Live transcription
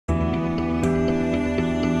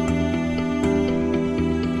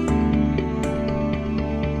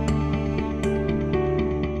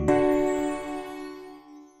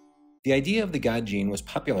The idea of the God gene was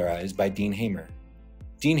popularized by Dean Hamer.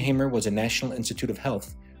 Dean Hamer was a National Institute of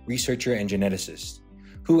Health researcher and geneticist,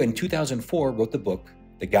 who in 2004 wrote the book,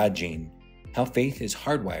 The God Gene: How Faith Is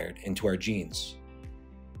Hardwired into Our Genes.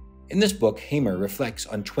 In this book, Hamer reflects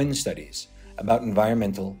on twin studies about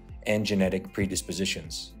environmental and genetic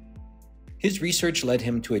predispositions. His research led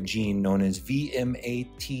him to a gene known as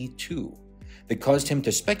VMAT2 that caused him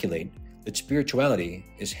to speculate that spirituality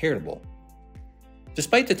is heritable.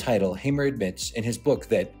 Despite the title, Hamer admits in his book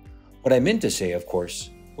that what I meant to say, of course,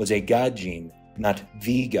 was a God gene, not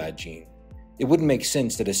the God gene. It wouldn't make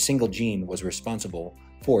sense that a single gene was responsible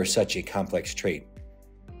for such a complex trait.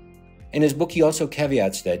 In his book, he also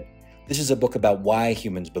caveats that this is a book about why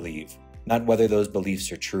humans believe, not whether those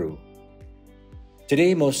beliefs are true.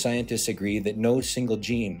 Today, most scientists agree that no single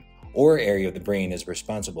gene or area of the brain is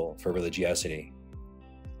responsible for religiosity.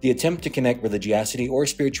 The attempt to connect religiosity or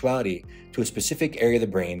spirituality to a specific area of the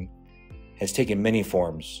brain has taken many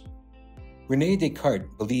forms. René Descartes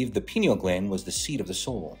believed the pineal gland was the seat of the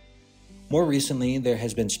soul. More recently, there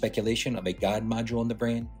has been speculation of a God module in the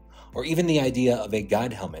brain, or even the idea of a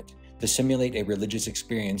God helmet to simulate a religious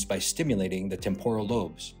experience by stimulating the temporal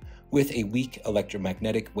lobes with a weak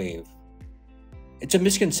electromagnetic wave. It's a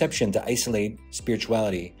misconception to isolate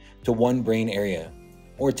spirituality to one brain area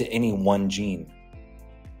or to any one gene.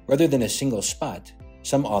 Rather than a single spot,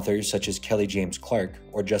 some authors such as Kelly James Clark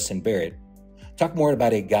or Justin Barrett talk more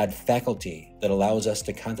about a God faculty that allows us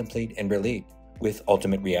to contemplate and relate with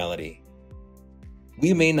ultimate reality.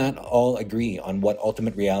 We may not all agree on what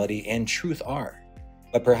ultimate reality and truth are,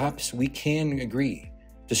 but perhaps we can agree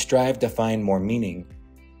to strive to find more meaning,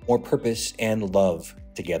 more purpose, and love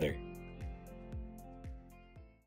together.